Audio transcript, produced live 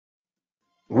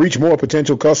Reach more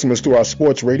potential customers through our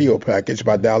sports radio package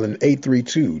by dialing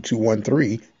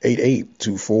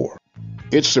 832-213-8824.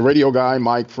 It's the radio guy,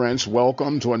 Mike Prince.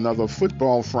 Welcome to another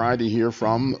Football Friday here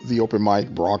from the Open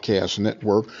Mic Broadcast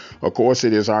Network. Of course,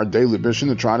 it is our daily mission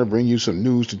to try to bring you some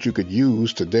news that you could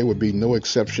use. Today would be no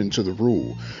exception to the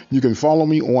rule. You can follow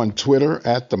me on Twitter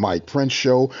at The Mike Prince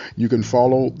Show. You can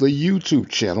follow the YouTube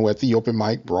channel at the Open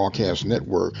Mic Broadcast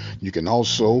Network. You can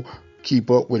also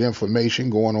keep up with information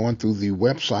going on through the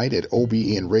website at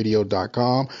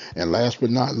obnradio.com. And last but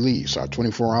not least, our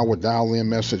 24-hour dial-in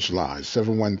message line,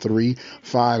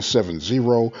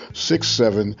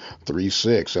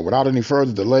 713-570-6736. And without any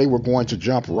further delay, we're going to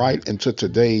jump right into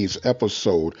today's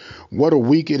episode. What a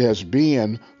week it has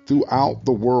been throughout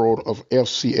the world of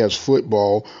FCS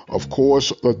football. Of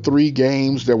course, the 3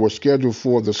 games that were scheduled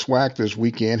for the SWAC this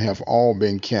weekend have all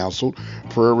been canceled.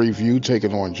 Prairie View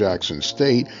taking on Jackson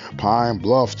State, Pine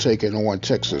Bluff taking on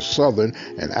Texas Southern,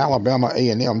 and Alabama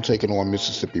A&M taking on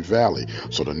Mississippi Valley.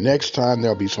 So the next time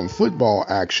there'll be some football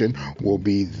action will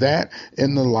be that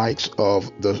and the likes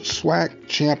of the SWAC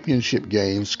championship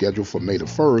game scheduled for May the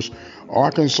 1st.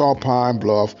 Arkansas Pine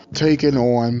Bluff taking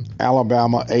on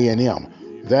Alabama A&M.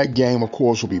 That game, of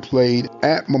course, will be played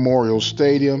at Memorial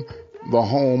Stadium, the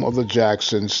home of the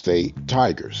Jackson State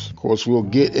Tigers. Of course, we'll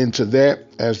get into that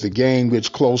as the game gets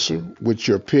closer with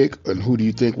your pick and who do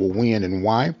you think will win and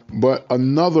why. But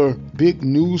another big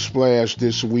news splash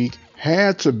this week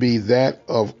had to be that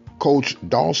of Coach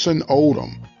Dawson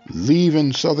Odum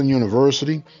leaving Southern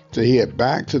University to head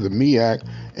back to the MEAC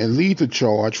and lead the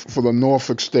charge for the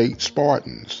Norfolk State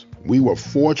Spartans. We were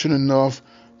fortunate enough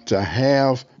to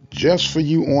have just for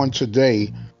you on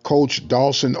today, Coach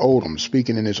Dawson Odum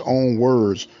speaking in his own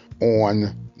words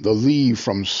on the leave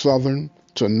from Southern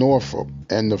to Norfolk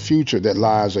and the future that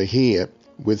lies ahead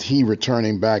with he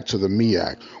returning back to the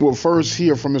MEAC. We'll first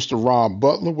hear from Mr. Rob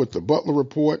Butler with the Butler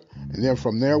Report, and then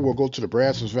from there we'll go to the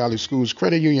Brazos Valley Schools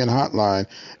Credit Union Hotline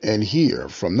and hear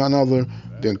from none other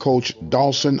than Coach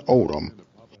Dawson Odum.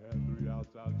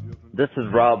 This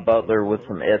is Rob Butler with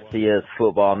some FCS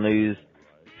football news.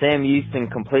 Sam Houston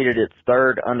completed its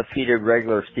 3rd undefeated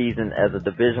regular season as a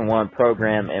Division I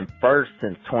program and first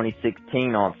since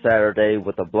 2016 on Saturday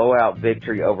with a blowout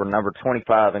victory over number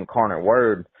 25 Incarnate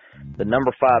Word. The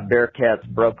number 5 Bearcats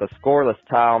broke a scoreless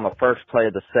tie on the first play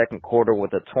of the second quarter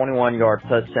with a 21-yard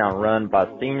touchdown run by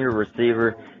senior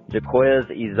receiver Jaquez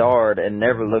Izard and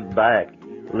never looked back,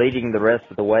 leading the rest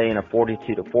of the way in a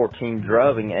 42-14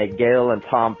 drubbing at Gale and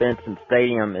Tom Benson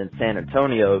Stadium in San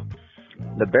Antonio.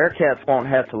 The Bearcats won't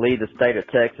have to leave the state of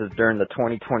Texas during the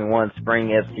 2021 spring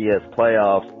FCS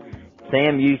playoffs.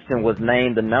 Sam Houston was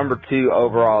named the number 2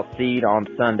 overall seed on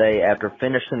Sunday after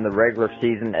finishing the regular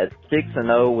season at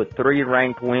 6-0 with 3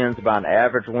 ranked wins by an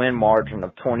average win margin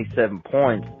of 27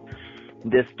 points.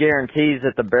 This guarantees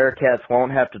that the Bearcats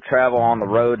won't have to travel on the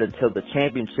road until the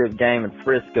championship game in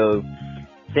Frisco.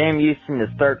 Sam Houston is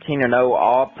 13-0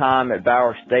 all-time at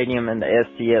Bauer Stadium in the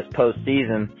FCS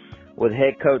postseason, with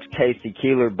head coach Casey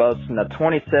Keeler boasting a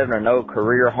 27-0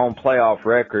 career home playoff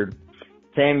record.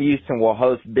 Sam Houston will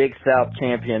host Big South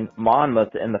champion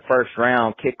Monmouth in the first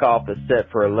round. Kickoff is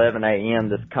set for 11 a.m.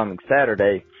 this coming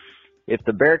Saturday. If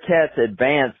the Bearcats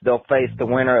advance, they'll face the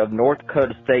winner of North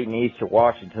Dakota State and Eastern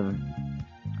Washington.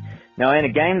 Now, in a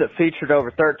game that featured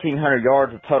over 1,300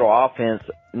 yards of total offense,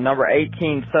 number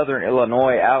 18 Southern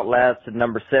Illinois outlasted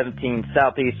number 17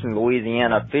 Southeastern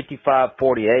Louisiana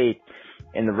 55-48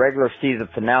 in the regular season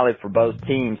finale for both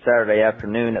teams Saturday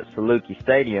afternoon at Saluki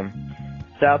Stadium.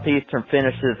 Southeastern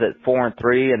finishes at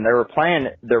 4-3, and they were playing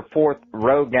their 4th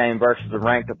road game versus a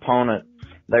ranked opponent.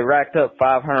 They racked up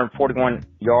 541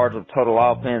 yards of total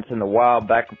offense in the wild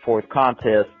back-and-forth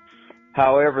contest.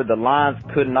 However, the Lions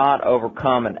could not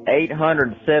overcome an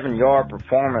 807-yard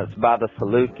performance by the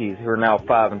Salukis, who are now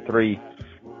 5-3.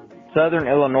 Southern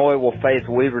Illinois will face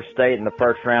Weber State in the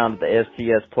first round of the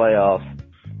FCS playoffs.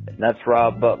 And that's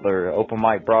Rob Butler, Open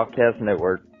Mic Broadcast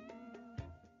Network.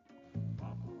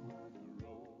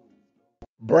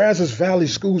 Brazos Valley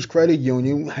Schools Credit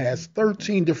Union has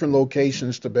 13 different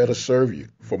locations to better serve you.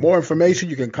 For more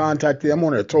information, you can contact them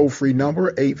on their toll-free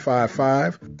number,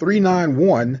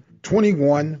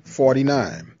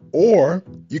 855-391-2149. Or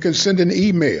you can send an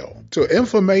email to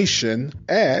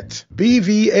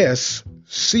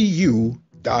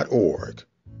information@bvscu.org.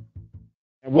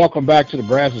 And welcome back to the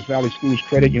Brazos Valley Schools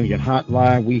Credit Union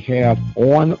Hotline. We have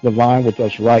on the line with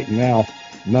us right now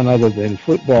none other than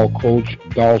football coach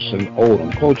Dawson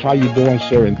Odum. Coach, how you doing,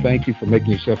 sir? And thank you for making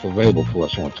yourself available for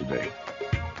us on today.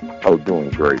 Oh,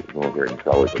 doing great. It's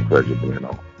always a pleasure being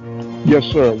on. Yes,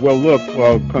 sir. Well, look,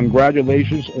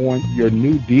 congratulations on your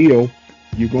new deal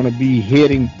You're going to be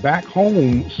heading back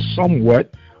home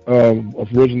somewhat.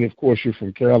 Originally, of course, you're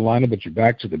from Carolina, but you're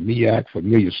back to the MEAC,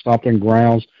 familiar stomping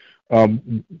grounds.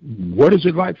 What is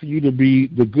it like for you to be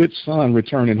the good son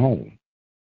returning home?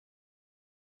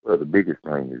 Well, the biggest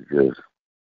thing is just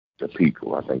the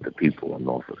people. I think the people of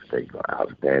Norfolk State are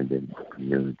outstanding, the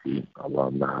community,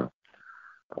 alumni,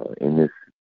 and it's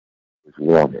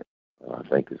wanted. I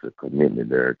think it's a commitment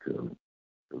there to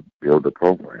build a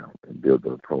program and build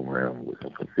a program with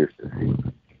some consistency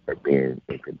of being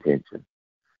in contention.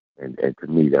 And to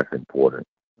me, that's important.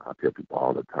 I tell people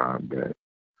all the time that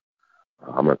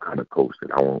I'm a kind of coach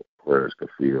that I want players to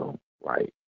feel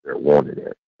like they're wanted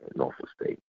at Norfolk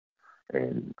State.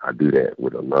 And I do that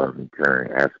with a love and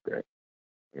caring aspect.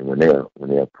 And when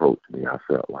they approached me, I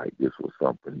felt like this was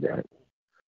something that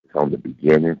is on the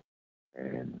beginning,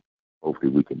 and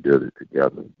hopefully we can build it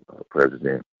together.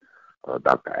 President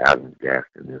Dr. Adams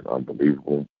Gaston is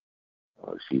unbelievable.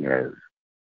 She has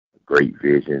a great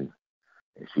vision,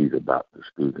 and she's about the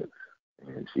students,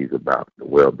 and she's about the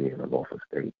well-being of Norfolk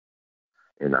State.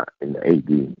 And the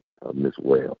AD, Ms.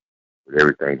 Well, with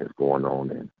everything that's going on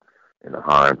in the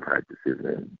hiring practices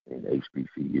and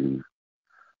HBCUs,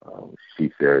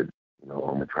 she said, I'm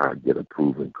going to try to get a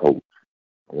proven coach,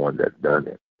 one that's done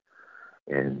it.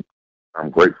 And I'm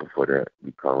grateful for that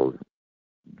because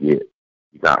you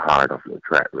got hired off your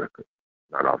track record,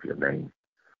 not off your name.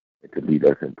 And to me,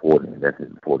 that's important. And that's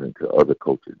important to other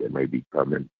coaches that may be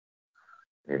coming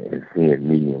and seeing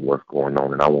me and what's going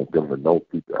on. And I want them to know,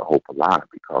 keep their hope alive,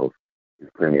 because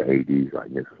there's plenty of ADs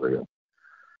like Ms. Well.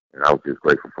 And I was just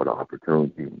grateful for the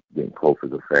opportunity, getting closer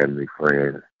to family,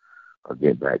 friends,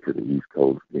 getting back to the East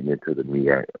Coast, getting into the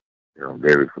MEAC. I'm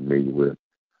very familiar with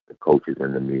the coaches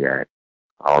in the MEAC.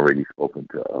 I already spoken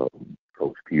to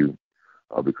Coach Pugh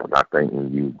because I think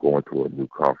when you go into a new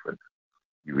conference,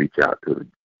 you reach out to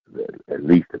at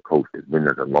least the coach that's been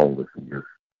there the longest and just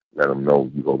let them know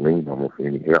you go lean on them for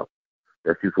any help.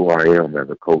 That's just who I am as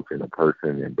a coach and a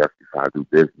person, and that's just how I do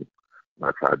business. And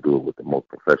I try to do it with the most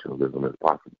professionalism as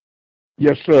possible.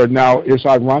 Yes, sir. Now, it's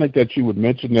ironic that you would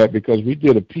mention that because we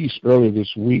did a piece earlier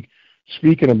this week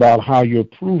speaking about how your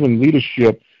proven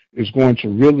leadership is going to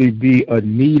really be a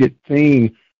needed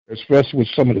thing, especially with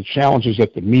some of the challenges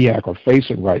that the MEAC are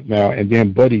facing right now. And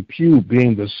then Buddy Pugh,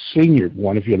 being the senior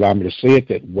one, if you allow me to say it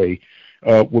that way,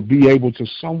 will be able to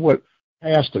somewhat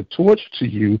pass the torch to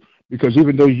you, because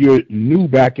even though you're new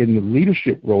back in the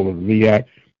leadership role of the MEAC,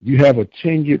 you have a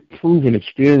tenured, proven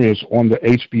experience on the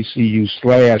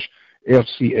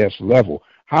HBCU/FCS level.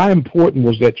 How important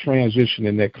was that transition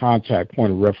and that contact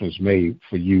point of reference made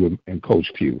for you and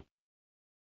Coach Pugh?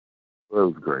 Well,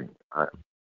 it was great.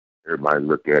 Everybody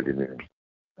look at it and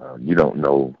you don't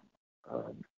know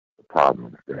the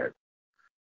problems that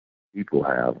people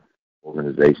have,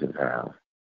 organizations have.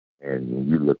 And when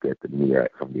you look at the MEAC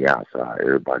from the outside,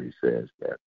 everybody says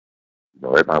that,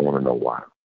 everybody want to know why.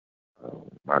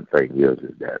 My thing is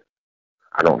that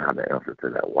I don't have the answer to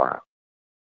that why.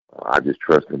 I just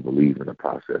trust and believe in the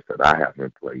process that I have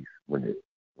in place when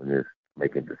it's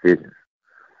making decisions.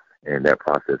 And that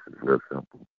process is real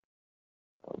simple.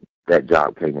 That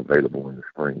job came available in the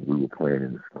spring. We were playing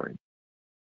in the spring.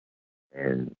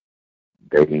 And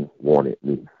they wanted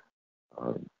me.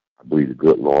 I believe the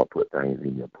good Lord put things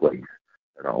in your place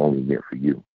that are only meant for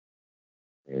you.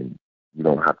 And you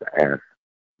don't have to ask,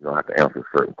 you don't have to answer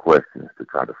certain questions to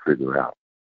try to figure out,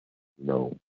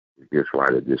 is this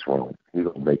right or this wrong? He's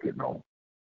going to make it known.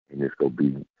 And it's going to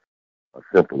be a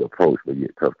simple approach, but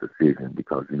yet tough decision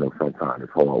because, sometimes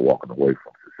it's hard walking away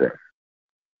from success,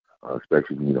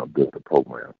 especially when you build the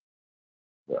program.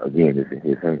 But again, it's in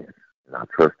his hands. And I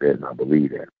trust that and I believe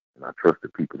that. And I trust the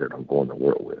people that I'm going to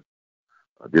work with.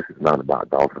 This is not about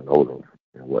Dawson Odum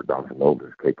and what Dawson Odum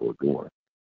is capable of doing.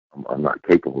 I'm not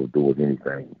capable of doing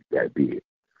anything that big.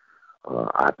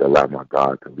 I have to allow my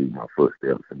God to lead my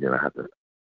footsteps, and then I have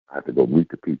to go meet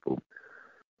the people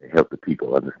and help the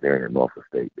people understand in Norfolk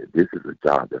State that this is a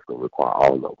job that's going to require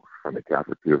all of us, from the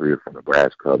cafeteria, from the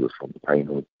grass cutters, from the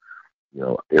painters,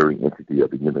 every entity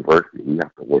of the university. We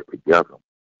have to work together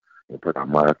and put our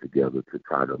minds together to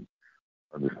try to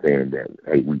understand that,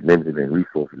 hey, we're limited in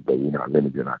resources, but we're not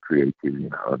limited in our creativity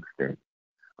and our understanding.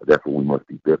 Therefore, we must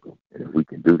be bigger. And if we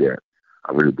can do that,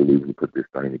 I really believe we put this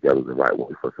thing together the right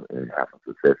way for some and have some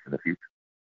success in the future.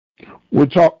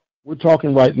 We're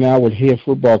talking right now with head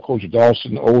football coach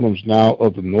Dawson Odum, now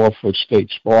of the Norfolk State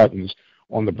Spartans,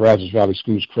 on the Brazos Valley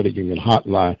Schools Credit Union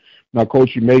Hotline. Now,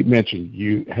 Coach, you may mention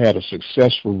you had a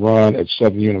successful run at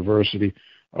Southern University.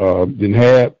 Then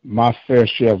had my fair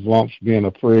share of lumps being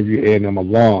a Prairie View A&M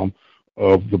alum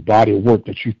of the body of work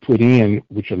that you put in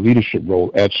with your leadership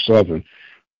role at Southern.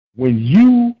 when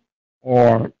you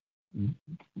are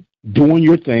doing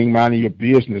your thing, minding your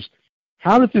business,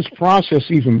 how did this process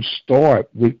even start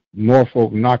with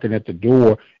Norfolk knocking at the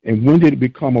door, and when did it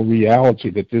become a reality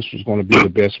that this was going to be the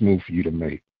best move for you to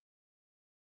make?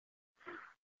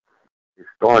 It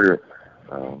started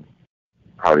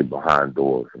probably behind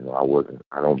doors.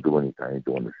 I don't do anything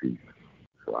during the season,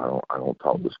 so I don't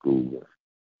talk to schools.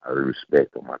 Out of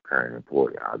respect of my current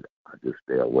employer, I just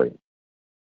stay away.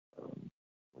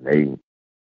 When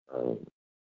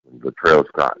Latrell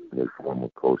Scott and his former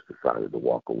coach decided to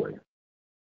walk away,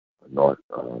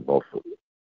 Norfolk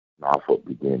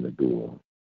began to do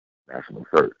a national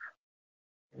search.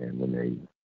 And when they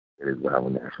did have a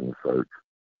national search,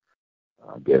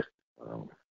 I guess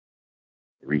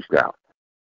they reached out.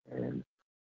 And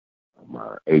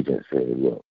my agent said,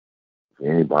 look, if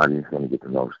anybody's going to get the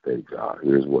Norfolk State job,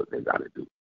 here's what they got to do.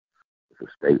 It's a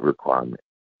state requirement.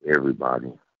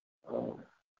 Everybody will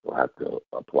have to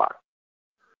apply.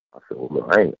 I said, well, look,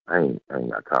 I ain't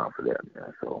got time for that,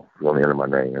 man. So if you want to enter my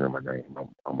name,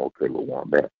 I'm okay with one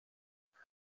back.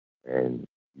 And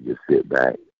you just sit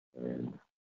back and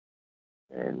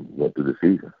went through the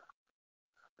season.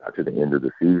 Got to the end of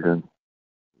the season,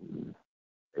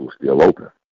 it was still open.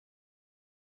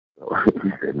 So he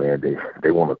said, man,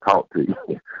 they want to talk to you.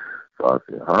 So I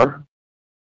said, huh?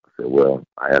 I said, well,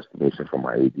 I asked permission from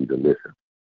my AD to listen.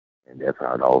 And that's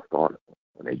how it all started.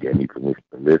 When they gave me permission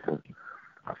to listen,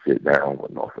 I sit down with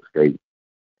Norfolk State,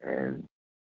 and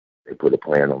they put a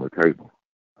plan on the table.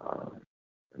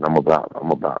 And I'm about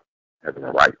having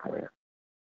the right plan.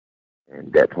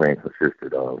 And that plan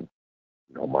consisted of,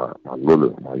 my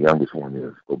youngest one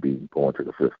is going to be going to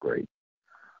the 5th grade.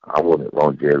 I wanted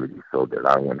longevity so that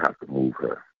I wouldn't have to move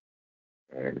her.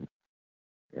 And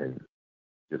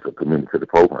just a commitment to the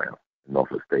program.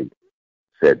 Norfolk State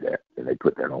said that, and they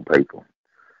put that on paper.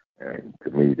 And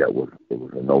to me, it was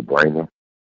a no-brainer.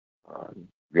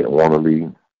 Didn't want to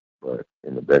leave, but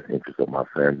in the best interest of my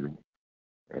family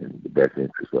and the best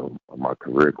interest of my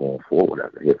career going forward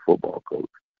as a head football coach,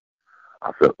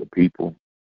 I felt the people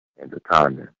and the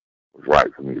timing was right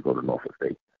for me to go to Norfolk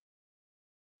State.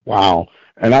 Wow.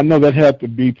 And I know that had to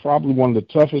be probably one of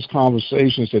the toughest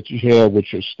conversations that you had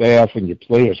with your staff and your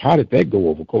players. How did that go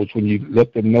over, Coach, when you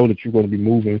let them know that you're going to be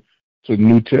moving to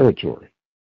new territory?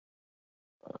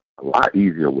 A lot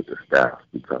easier with the staff,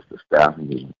 because the staff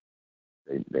knew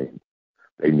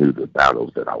they knew the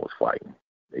battles that I was fighting.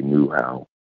 They knew how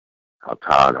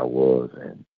tired I was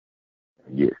and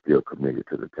yet still committed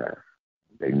to the task.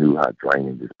 They knew how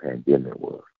draining this pandemic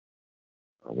was.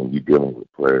 When you're dealing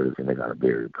with players and they got to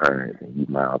bury parents and you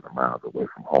miles and miles away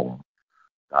from home,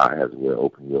 God has a way of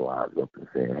opening your eyes up and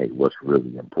saying, hey, what's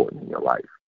really important in your life?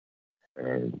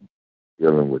 And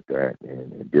dealing with that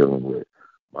and dealing with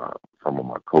some of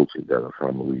my coaches that are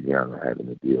from Louisiana, having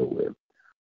to deal with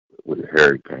a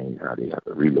hurricane, how they have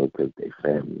to relocate their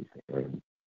families. And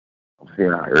I'm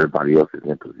seeing how everybody else is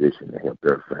in position to help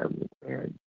their family.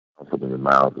 And I'm so many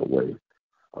miles away.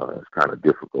 It's kind of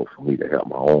difficult for me to help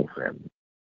my own family.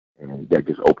 And that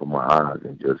just opened my eyes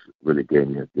and just really gave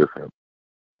me a different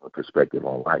perspective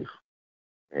on life.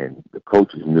 And the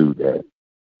coaches knew that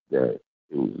it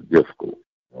was difficult.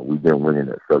 We've been winning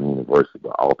at Southern University,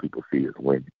 but all people see is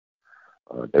winning.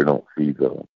 They don't see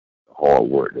the hard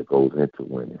work that goes into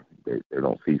winning. They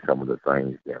don't see some of the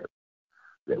things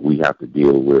that we have to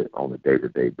deal with on a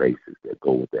day-to-day basis that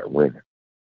go with that winning.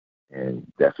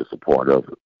 And that's just a part of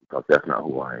it, because that's not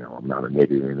who I am. I'm not a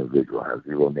negative individual. I have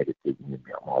zero negativity in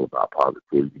me. I'm all about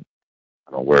positivity.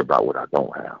 I don't worry about what I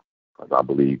don't have, because I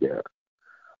believe that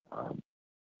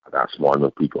I got smart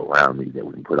enough people around me that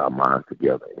we can put our minds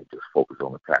together and just focus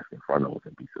on the task in front of us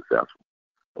and be successful.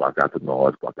 So I got the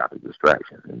noise, but I got the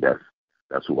distractions, and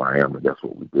that's who I am, and that's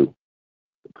what we do.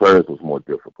 The players was more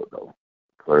difficult, though.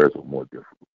 The players were more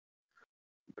difficult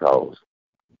because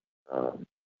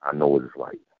I know what it's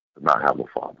like to not have a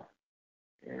father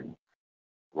and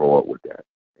grow up with that.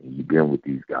 And you've been with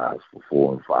these guys for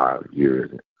 4 and 5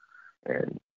 years,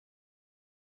 and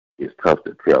it's tough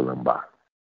to tell them bye.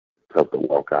 It's tough to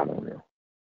walk out on them.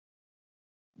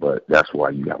 But that's why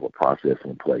you have a process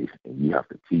in place, and you have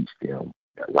to teach them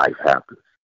that life happens.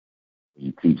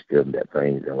 You teach them that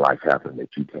things in life happen that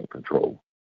you can't control.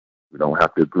 We don't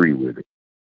have to agree with it.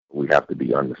 We have to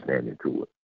be understanding to it.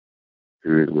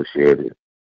 Tears will shed it,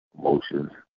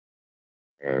 emotions,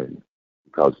 and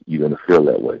because you're gonna feel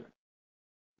that way.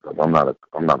 Because I'm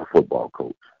not a football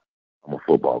coach. I'm a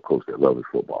football coach that loves his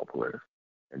football players,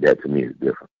 and that to me is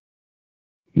different.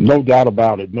 No doubt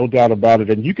about it. No doubt about it.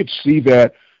 And you could see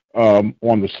that on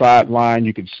the sideline.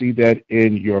 You could see that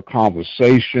in your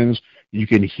conversations. You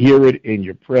can hear it in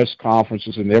your press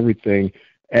conferences and everything.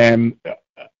 And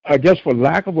I guess, for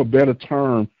lack of a better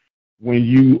term, when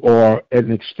you are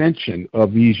an extension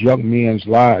of these young men's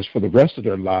lives for the rest of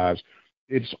their lives,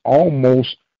 it's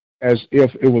almost as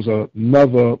if it was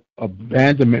another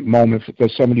abandonment moment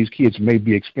that some of these kids may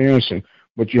be experiencing.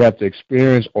 But you have to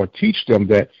experience or teach them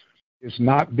that it's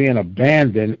not being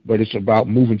abandoned, but it's about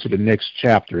moving to the next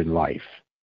chapter in life.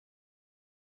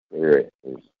 Yeah,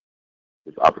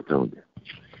 it's opportunity.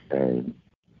 And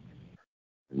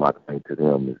my thing to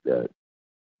them is that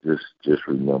just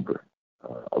remember,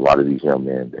 a lot of these young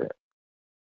men that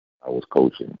I was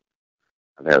coaching,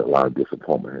 I've had a lot of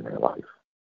disappointment in their life.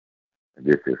 And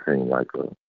this just seemed like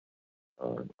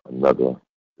another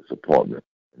disappointment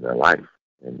in their life.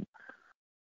 And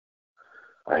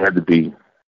I had to be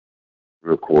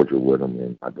real cordial with them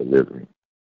in my delivery.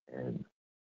 And,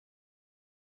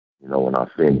 when I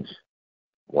finished,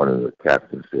 one of the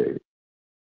captains said,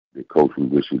 "The coach, we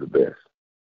wish you the best.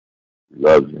 We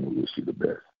love you and we wish you the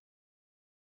best."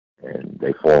 And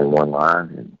they formed one line,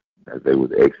 and as they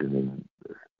was exiting,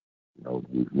 we was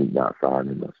meeting outside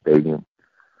in the stadium.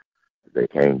 As they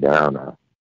came down, I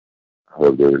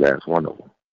hugged every last one of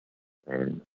them.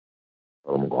 And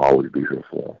I'm going to always be here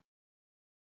for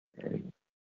them. And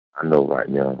I know right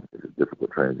now it's a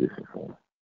difficult transition for them.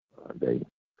 They're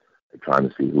trying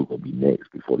to see who's going to be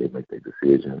next before they make their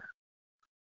decisions.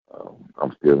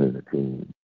 I'm still in the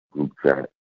team group chat,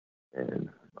 and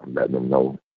I'm letting them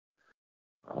know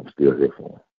I'm still here for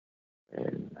them.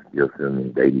 And still sending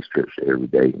them daily strips every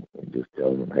day and just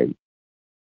telling them, hey,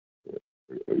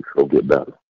 it's going to get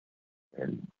better.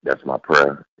 And that's my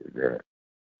prayer, is that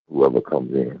whoever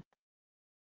comes in,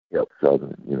 help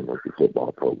Southern University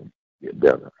football program get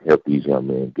better, help these young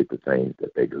men get the things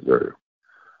that they deserve.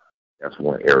 That's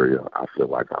one area I feel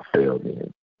like I failed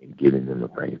in getting them the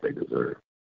things they deserve.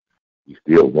 We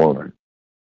still won.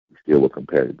 We still were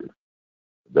competitive.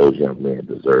 Those young men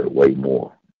deserve way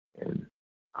more. And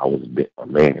I was a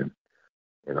man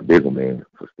and a bigger man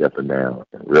for stepping down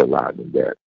and realizing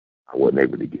that I wasn't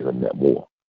able to give them that more.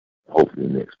 Hopefully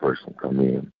the next person come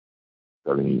in,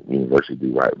 Southern University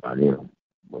do right by them,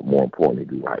 but more importantly,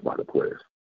 do right by the players.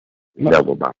 It's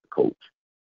never about the coach.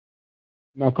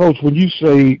 Now, Coach, when you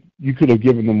say you could have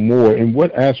given them more, in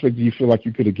what aspect do you feel like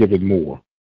you could have given more?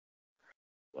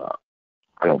 Well,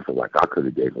 I don't feel like I could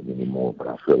have gave them any more, but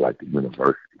I feel like the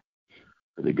university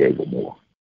could have gave them more.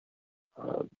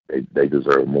 They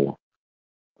deserve more.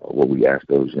 What we ask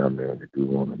those young men to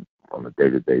do on a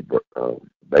day-to-day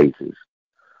basis,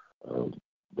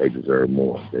 they deserve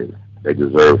more. They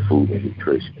deserve food and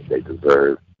nutrition. They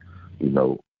deserve, they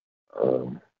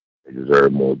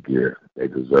deserve more gear. They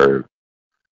deserve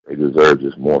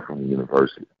just more from the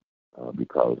university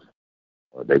because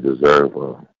they deserve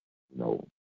a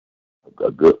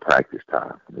good practice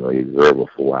time. They deserve a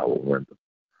 4-hour window.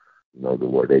 To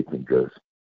where they can just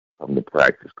come to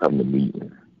practice, come to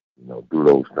meetings, do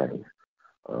those things.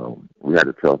 We had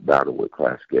a tough battle with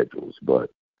class schedules, but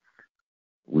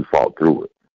we fought through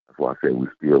it. That's why I say we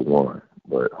still won.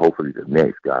 But hopefully the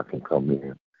next guy can come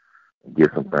in and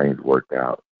get some things worked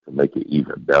out to make it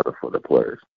even better for the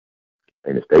players.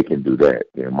 And if they can do that,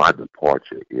 then my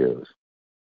departure is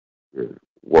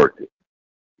worth it,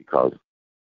 because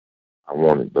I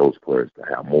wanted those players to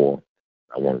have more.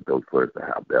 I wanted those players to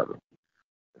have better.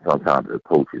 Sometimes as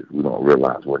coaches, we don't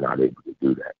realize we're not able to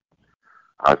do that.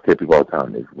 I tell people all the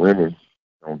time, if winning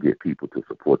don't get people to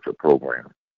support your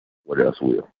program, what else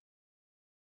will?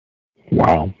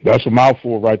 Wow, that's a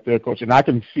mouthful right there, Coach. And I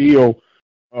can feel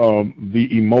the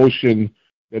emotion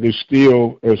that is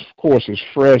still, of course, is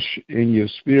fresh in your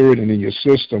spirit and in your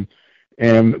system,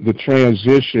 and the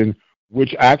transition,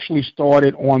 which actually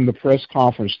started on the press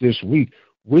conference this week.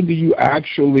 When do you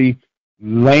actually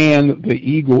land the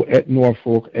Eagle at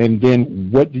Norfolk, and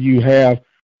then what do you have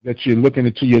that you're looking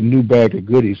into your new bag of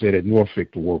goodies at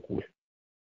Norfolk to work with?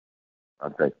 I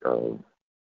think,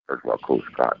 first of all, Coach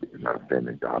Scott did an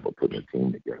outstanding job of putting a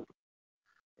team together.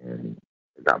 And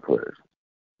they got players.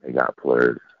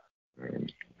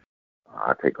 And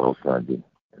I take off Sunday,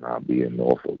 and I'll be in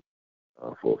Norfolk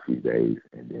for a few days,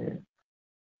 and then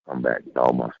come back with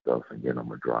all my stuff, and then I'm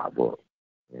going to drive up.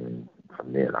 And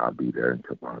from then, I'll be there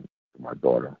until my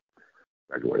daughter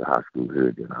graduated high school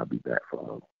here, then I'll be back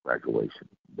for graduation.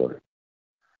 But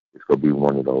it's going to be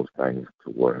one of those things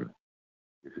to where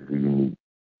this is a unique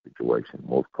situation.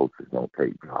 Most coaches don't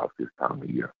take jobs this time of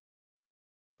year.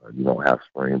 You don't have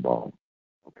spring ball.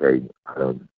 Okay, I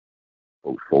done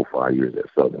coached 4 or 5 years at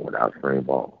Southern without spring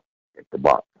ball. Check the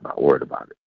box, not worried about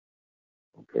it.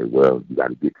 Okay, well, you got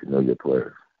to get to know your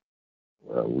players.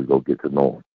 Well, we go get to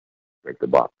know them. Check the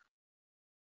box.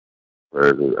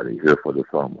 Players are they here for the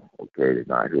summer. Okay, they're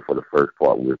not here for the first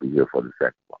part. We'll be here for the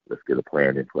second part. Let's get a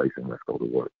plan in place and let's go to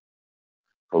work.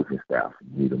 Coaching staff,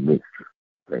 you need a mixture.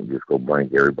 Can't just go bring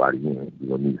everybody in. You're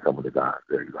going to need some of the guys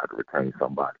there. You got to retain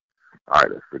somebody. All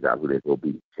right, let's figure out who they're going to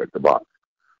be. Check the box.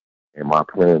 And my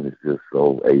plan is just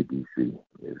so ABC.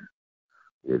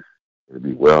 It'll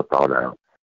be well thought out.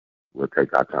 We'll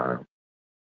take our time.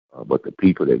 But the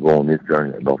people that go on this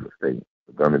journey at Norfolk State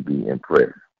are going to be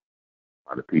impressed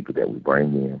by the people that we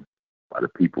bring in, by the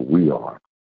people we are,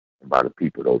 and by the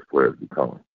people those players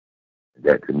become. And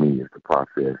that, to me, is the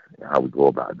process and how we go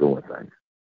about doing things.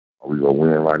 Are we going to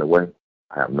win right away?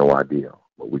 I have no idea.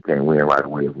 But we can't win right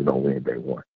away if we don't win day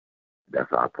one.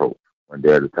 That's our approach. One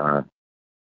day at a time,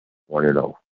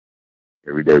 1-0.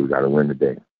 Every day we got to win the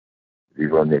day.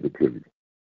 Zero negativity.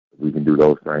 If we can do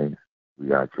those things, we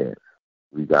got a chance.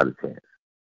 We got a chance.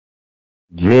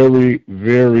 Very,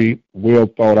 very well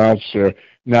thought out, sir.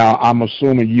 Now, I'm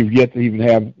assuming you've yet to even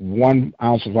have 1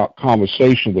 ounce of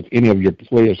conversation with any of your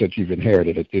players that you've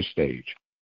inherited at this stage.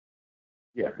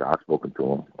 Yes, I've spoken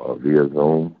to them via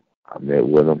Zoom. I met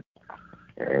with them,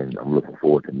 and I'm looking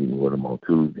forward to meeting with them on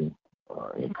Tuesday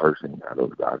in person. Have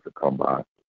those guys to come by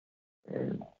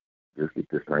and just get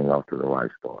this thing off to the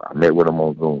right start. I met with them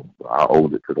on Zoom, so I owe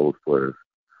it to those players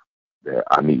that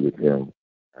I meet with them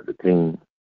as a team,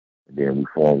 and then we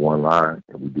form one line,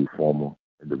 and we do formal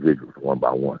individuals one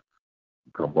by one.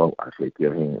 You come up, I shake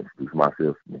your hand, introduce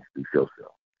myself, and introduce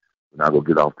yourself. We're not going to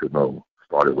get off to no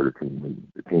started with a team meeting.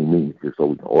 The team meeting is just so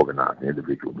we can organize the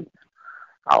individual meetings.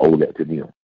 I owe that to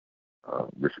them.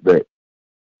 Respect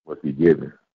must be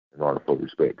given in order for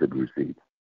respect to be received.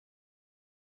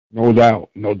 No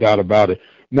doubt about it.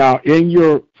 Now, in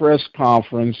your press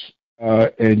conference,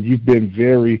 and you've been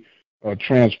very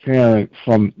transparent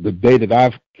from the day that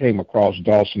I've came across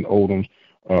Dawson Odum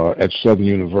at Southern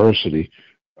University,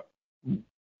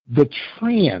 the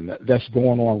trend that's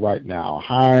going on right now,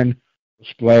 hiring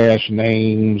splash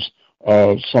names,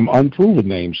 some unproven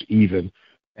names even,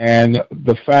 and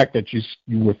the fact that you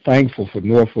were thankful for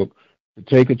Norfolk to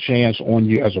take a chance on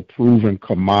you as a proven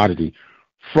commodity.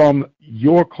 From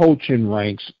your coaching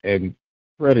ranks and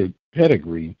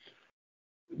pedigree,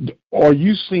 are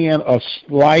you seeing a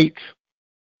slight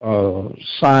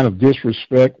sign of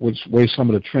disrespect with the way some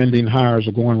of the trending hires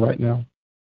are going right now?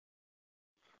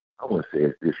 I wouldn't say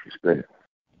it's disrespect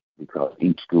because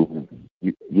each school,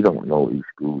 you don't know each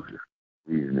school's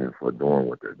reasoning for doing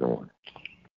what they're doing.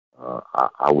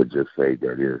 I would just say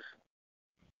that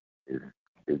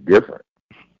it's different.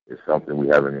 It's something we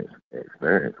haven't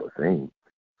experienced or seen.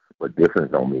 But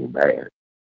difference don't mean bad.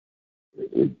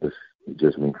 It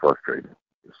just means frustrating.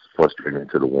 It's frustrating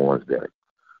to the ones that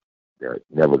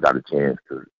never got a chance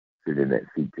to sit in that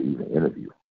seat to even interview.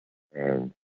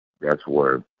 And that's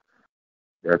where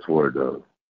the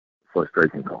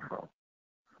frustration comes from.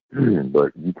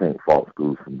 But you can't fault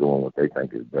schools from doing what they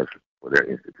think is best for their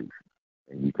institution.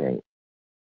 And you can't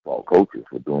fault coaches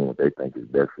for doing what they think is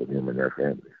best for them and their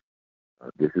families.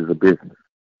 This is a business.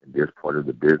 And this part of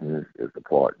the business is the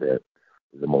part that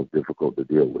is the most difficult to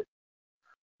deal with.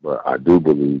 But I do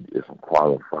believe there's some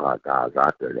qualified guys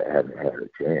out there that haven't had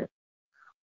a chance.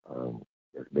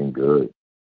 That's been good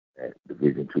at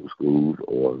Division II schools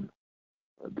or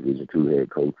Division II head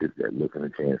coaches that looking a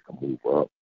chance to move up,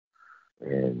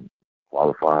 and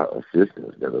qualified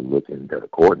assistants that are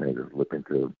coordinators looking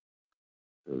to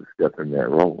step in that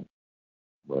role.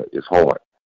 But it's hard.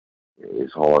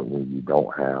 It's hard when you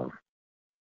don't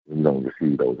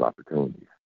receive those opportunities.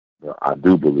 But I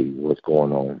do believe what's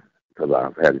going on, because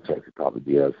I've had a chance to talk to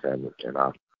D.L. Sanders, and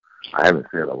I haven't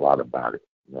said a lot about it.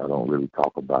 I don't really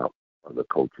talk about other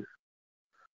coaches,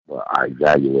 but I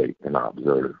evaluate and I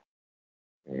observe.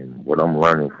 And what I'm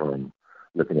learning from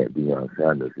looking at Deion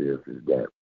Sanders is that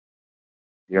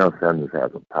Deion Sanders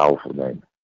has a powerful name.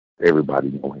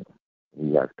 Everybody knows him.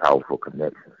 He has powerful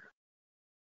connections.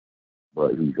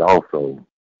 But he's also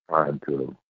trying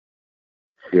to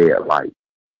shed light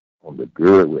on the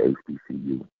good with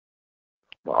HBCU,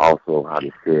 but also how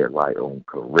to shed light on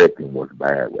correcting what's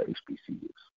bad with HBCUs.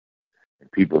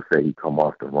 And people say he come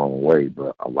off the wrong way,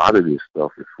 but a lot of this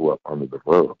stuff is swept under the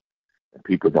rug, and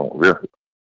people don't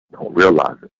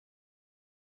realize it.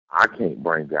 I can't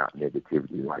bring out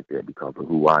negativity like that because of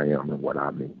who I am and what I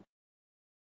mean.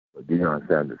 But Deion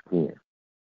Sanders can.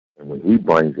 And when he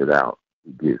brings it out,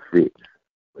 it gets fixed.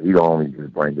 But he don't only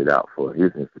just bring it out for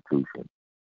his institution.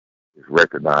 It's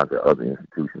recognized at other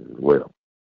institutions as well.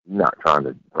 He's not trying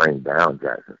to bring down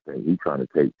Jackson State. He's trying to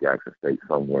take Jackson State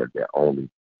somewhere that only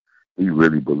he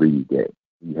really believed that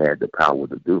he had the power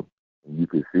to do. And you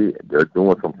can see it. They're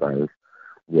doing some things.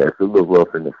 Yeah, it's a little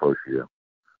rough in the first year.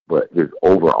 But his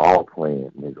overall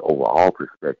plan and his overall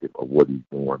perspective of what he's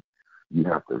doing, you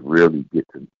have to really get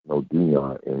to know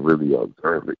Dion and really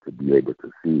observe it to be able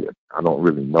to see it. I don't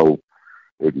really know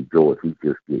Eddie Joe if he's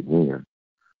just getting in,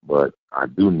 but I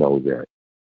do know that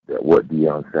what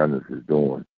Deion Sanders is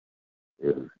doing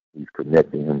is he's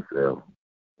connecting himself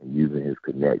and using his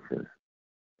connections,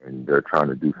 and they're trying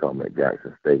to do something at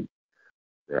Jackson State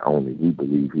that only he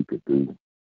believes he could do.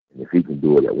 And if he can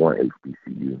do it at one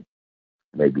HBCU,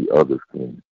 maybe others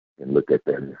can look at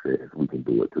that and say, we can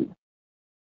do it too.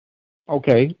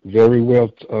 Okay, very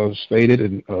well stated,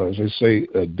 and as I say,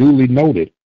 duly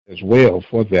noted as well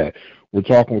for that. We're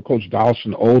talking with Coach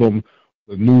Dawson Odum,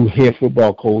 the new head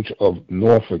football coach of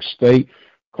Norfolk State.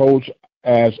 Coach,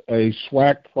 as a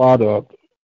SWAC product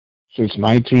since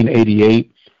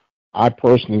 1988, I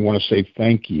personally want to say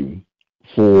thank you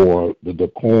for the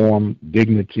decorum,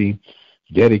 dignity,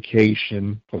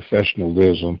 dedication,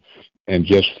 professionalism, and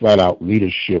just flat-out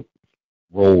leadership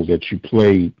role that you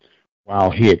played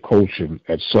while head coaching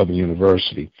at Southern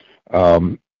University.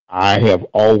 I have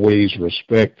always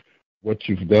respected what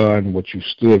you've done, what you've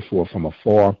stood for from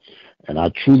afar, and I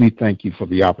truly thank you for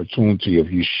the opportunity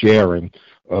of you sharing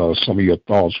some of your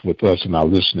thoughts with us and our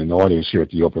listening audience here at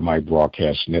the Open Mic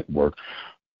Broadcast Network.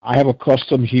 I have a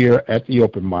custom here at the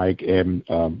Open Mic, and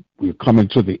we're coming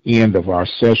to the end of our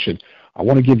session. I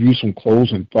want to give you some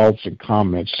closing thoughts and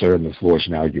comments, sir, and the floor is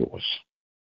now yours.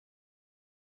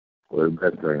 Well, the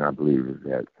best thing I believe is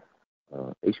that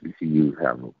HBCUs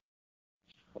have a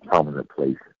prominent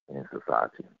place in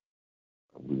society.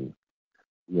 We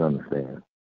understand.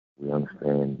 We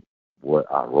understand what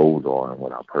our roles are and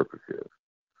what our purpose is.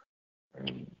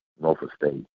 And Norfolk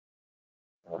State,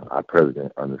 our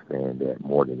president, understands that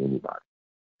more than anybody.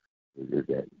 Is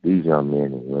that these young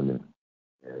men and women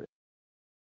that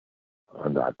are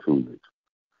under our tutelage,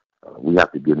 we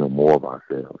have to give them more of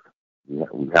ourselves.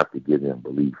 We have to give them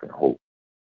belief and hope.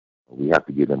 We have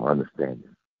to give them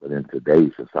understanding. But in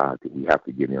today's society, we have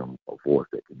to give them a voice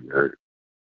that can be heard.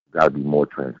 We've got to be more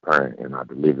transparent in our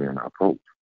delivery and our approach.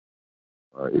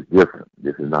 It's different.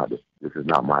 This is not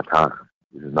my time.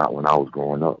 This is not when I was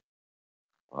growing up.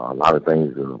 A lot of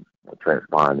things are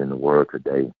transpiring in the world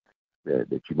today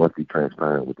that you must be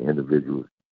transparent with the individuals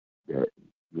that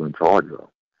you're in charge of.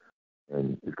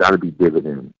 And it's got to be bigger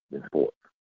than sports.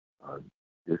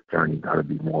 This journey got to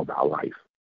be more about life.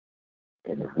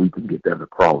 And if we can get that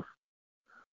across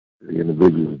to the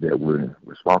individuals that we're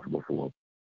responsible for,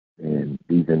 then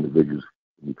these individuals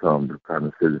become the kind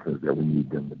of citizens that we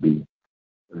need them to be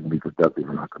and be productive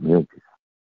in our communities.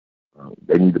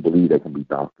 They need to believe they can be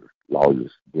doctors,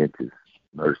 lawyers, dentists,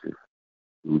 nurses,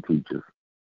 school teachers,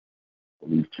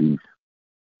 police chiefs.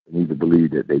 They need to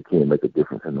believe that they can make a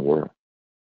difference in the world.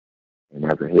 And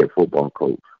as a head football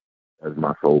coach, that's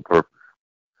my sole purpose,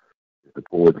 is to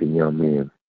pour into young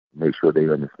men, make sure they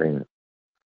understand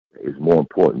that it's more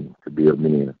important to be a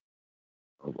man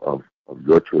of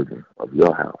your children, of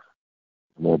your house.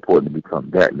 It's more important to become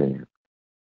that man,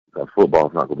 because football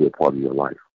is not going to be a part of your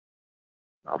life.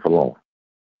 Not for long.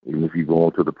 Even if you go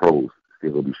on to the pros, it's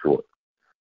still going to be short.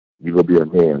 You're going to be a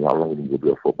man a lot longer than you're going to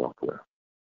be a football player.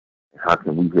 And how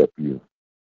can we help you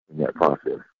in that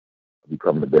process of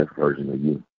becoming the best version of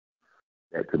you?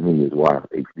 That, to me, is why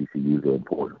HBCUs are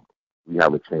important. We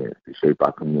have a chance to shape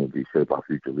our community, shape our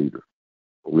future leaders.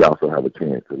 But we also have a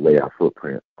chance to lay our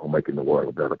footprint on making the world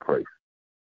a better place.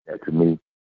 That, to me,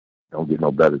 don't get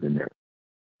no better than that.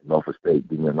 Norfolk State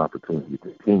give me an opportunity to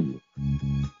continue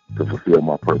to fulfill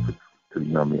my purpose to the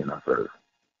young men I serve.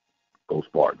 Go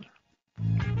Spartans.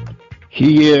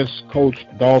 He is Coach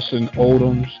Dawson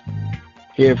Odum,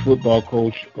 head football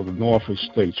coach of the Norfolk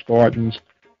State Spartans.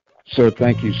 Sir,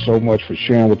 thank you so much for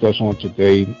sharing with us on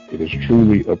today. It is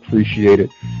truly appreciated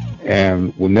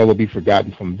and will never be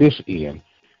forgotten from this end.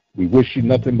 We wish you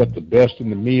nothing but the best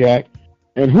in the MEAC.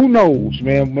 And who knows,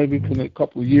 man, maybe in a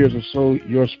couple of years or so,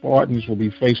 your Spartans will be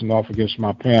facing off against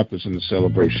my Panthers in the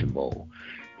Celebration Bowl.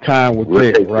 Time will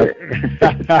tell, right?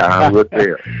 Time will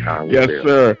tell. Yes,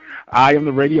 sir. I am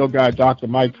the radio guy, Dr.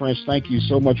 Mike Prince. Thank you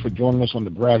so much for joining us on the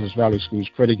Brazos Valley Schools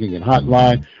Credit Union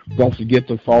Hotline. Don't forget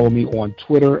to follow me on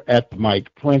Twitter at The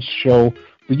Mike Prince Show.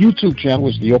 The YouTube channel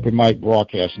is the Open Mic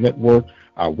Broadcast Network.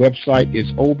 Our website is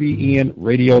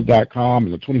obnradio.com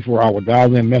and the 24-hour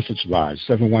dial-in message line,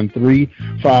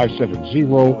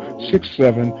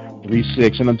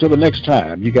 713-570-6736. And until the next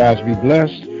time, you guys be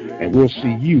blessed, and we'll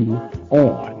see you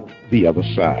on the other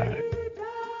side.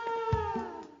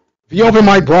 The Open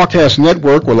Mic Broadcast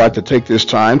Network would like to take this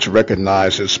time to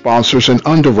recognize its sponsors and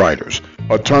underwriters: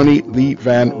 Attorney Lee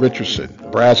Van Richardson,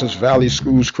 Brazos Valley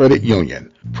Schools Credit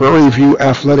Union, Prairie View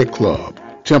Athletic Club,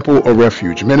 Temple of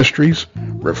Refuge Ministries,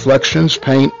 Reflections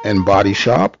Paint and Body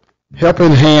Shop,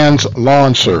 Helping Hands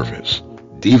Lawn Service,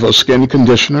 Diva Skin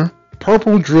Conditioner,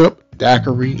 Purple Drip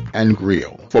Daiquiri and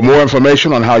Grill. For more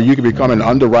information on how you can become an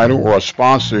underwriter or a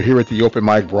sponsor here at the Open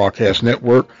Mic Broadcast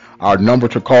Network, our number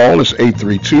to call is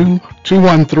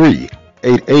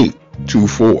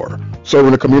 832-213-8824.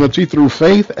 Serving the community through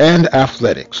faith and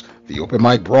athletics. The Open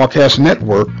Mic Broadcast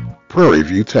Network, Prairie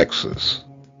View, Texas.